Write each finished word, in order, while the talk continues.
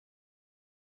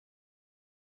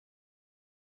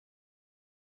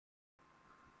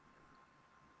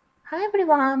Hi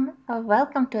everyone,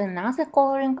 welcome to another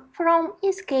coloring from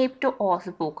Escape to Oz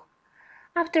book.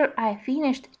 After I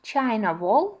finished China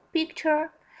wall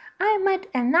picture, I made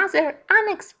another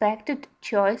unexpected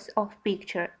choice of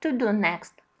picture to do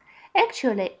next.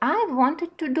 Actually, I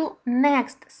wanted to do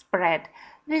next spread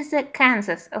with the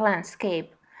Kansas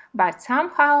landscape, but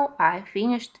somehow I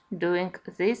finished doing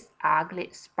this ugly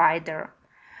spider.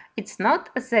 It's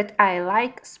not that I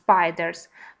like spiders,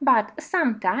 but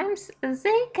sometimes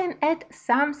they can add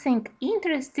something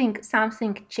interesting,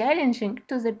 something challenging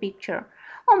to the picture.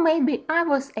 Or maybe I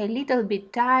was a little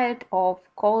bit tired of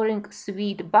coloring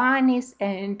sweet bunnies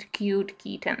and cute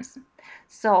kittens.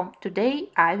 So today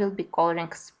I will be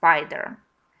coloring spider.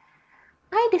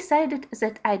 I decided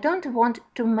that I don't want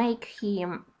to make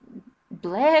him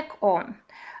black or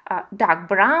dark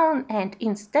brown, and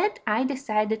instead I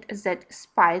decided that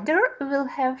spider will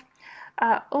have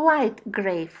light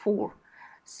gray fur.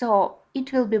 So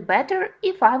it will be better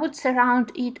if I would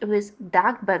surround it with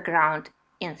dark background.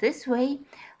 In this way,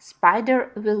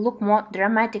 spider will look more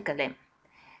dramatically.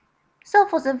 So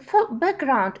for the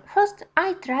background, first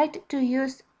I tried to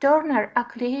use Turner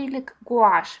acrylic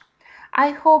gouache. I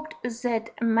hoped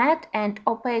that matte and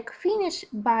opaque finish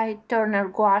by Turner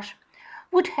gouache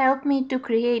would help me to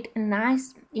create a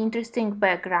nice, interesting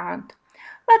background.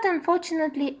 But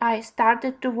unfortunately, I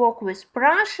started to work with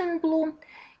Prussian blue.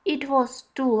 It was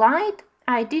too light.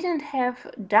 I didn't have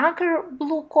darker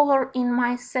blue color in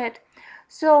my set.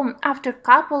 So after a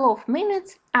couple of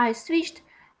minutes, I switched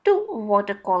to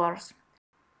watercolors.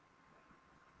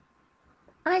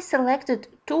 I selected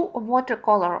two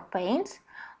watercolor paints.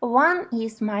 One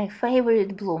is my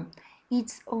favorite blue.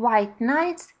 It's White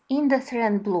Nights in the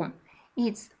Thread Blue.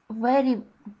 It's very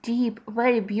deep,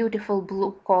 very beautiful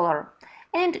blue color.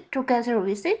 And together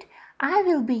with it, I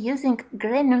will be using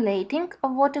granulating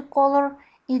watercolor.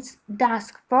 It's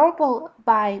Dusk Purple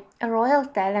by Royal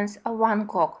Talents Van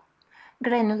Gogh.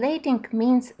 Granulating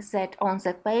means that on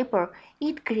the paper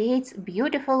it creates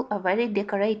beautiful, very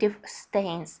decorative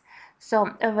stains. So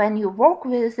when you work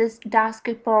with this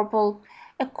dusky purple,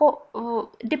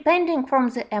 depending from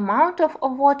the amount of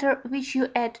water which you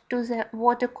add to the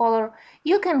watercolor,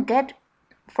 you can get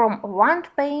from one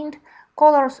paint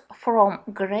colors from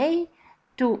gray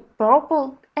to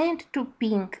purple and to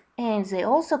pink, and they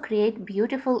also create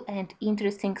beautiful and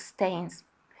interesting stains.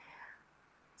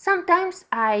 Sometimes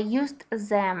I used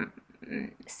them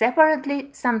separately,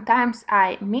 sometimes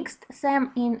I mixed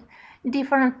them in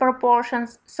different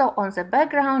proportions. So on the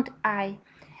background I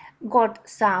got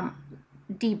some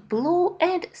deep blue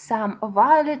and some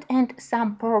violet and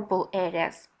some purple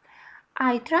areas.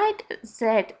 I tried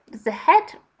that the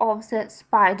head of the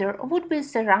spider would be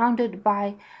surrounded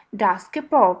by dusky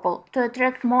purple to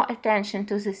attract more attention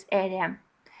to this area.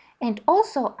 And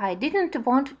also I didn't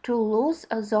want to lose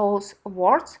those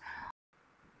words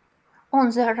on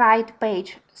the right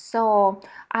page, so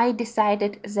I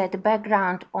decided that the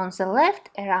background on the left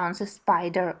around the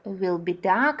spider will be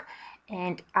dark,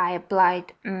 and I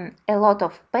applied a lot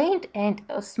of paint and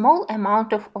a small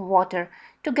amount of water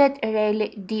to get a really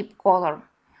deep color.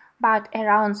 But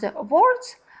around the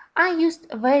words I used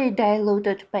very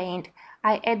diluted paint.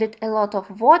 I added a lot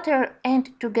of water,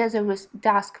 and together with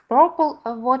dusk purple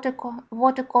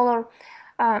watercolor,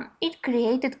 it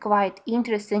created quite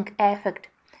interesting effect.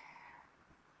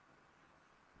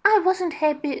 I wasn't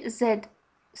happy that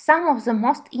some of the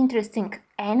most interesting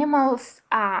animals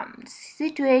are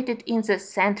situated in the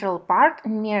central part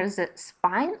near the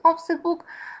spine of the book,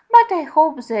 but I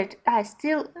hope that I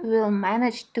still will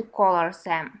manage to color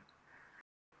them.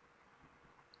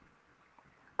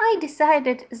 I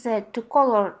decided that to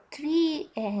color tree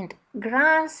and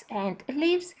grass and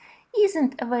leaves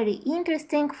isn't very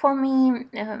interesting for me.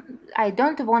 I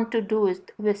don't want to do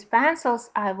it with pencils.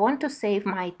 I want to save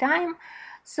my time.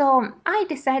 So I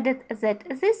decided that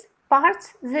these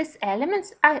parts, these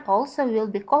elements, I also will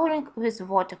be coloring with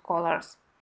watercolors.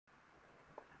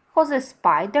 For the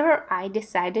spider, I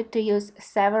decided to use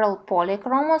several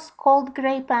Polychromos cold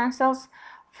gray pencils,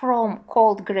 from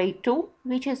cold gray 2,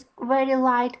 which is very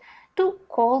light, to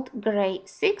cold gray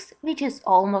 6, which is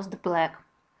almost black.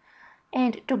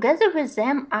 And together with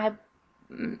them, I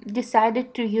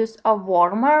decided to use a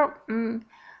warmer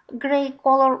gray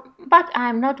color, but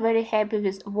I'm not very happy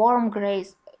with warm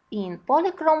grays in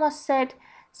Polychromos set,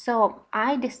 so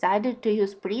I decided to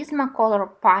use Prismacolor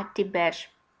Putty Beige.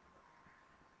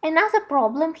 Another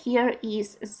problem here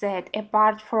is that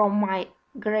apart from my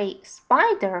gray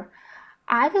spider,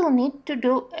 I will need to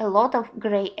do a lot of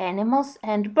gray animals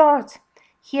and birds.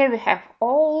 Here we have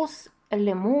owls,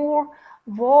 lemur,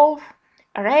 wolf,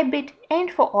 rabbit,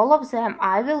 and for all of them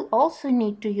I will also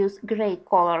need to use gray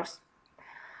colors.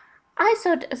 I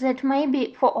thought that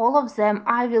maybe for all of them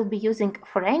I will be using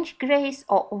French grays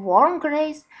or warm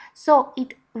grays, so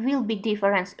it will be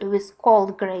different with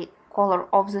cold gray color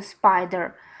of the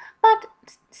spider. But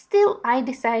still I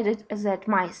decided that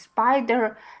my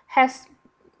spider has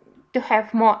to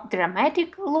have more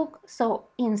dramatic look, so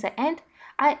in the end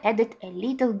I added a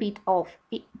little bit of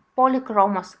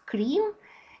Polychromos cream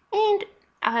and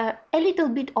a little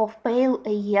bit of pale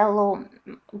yellow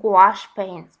gouache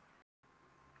paint.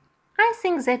 I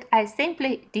think that I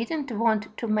simply didn't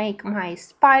want to make my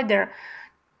spider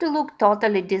to look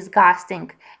totally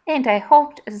disgusting, and I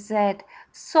hoped that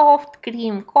soft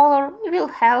cream color will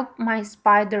help my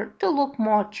spider to look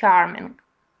more charming.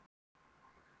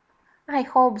 I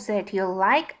hope that you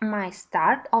like my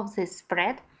start of this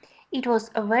spread. It was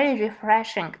very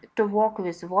refreshing to work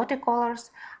with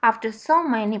watercolors after so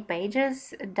many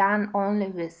pages done only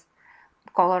with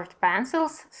colored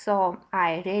pencils, so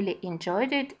I really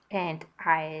enjoyed it, and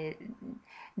I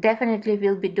definitely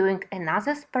will be doing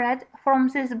another spread from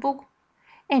this book.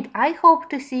 And I hope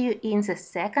to see you in the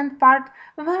second part,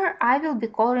 where I will be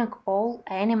coloring all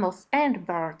animals and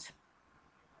birds.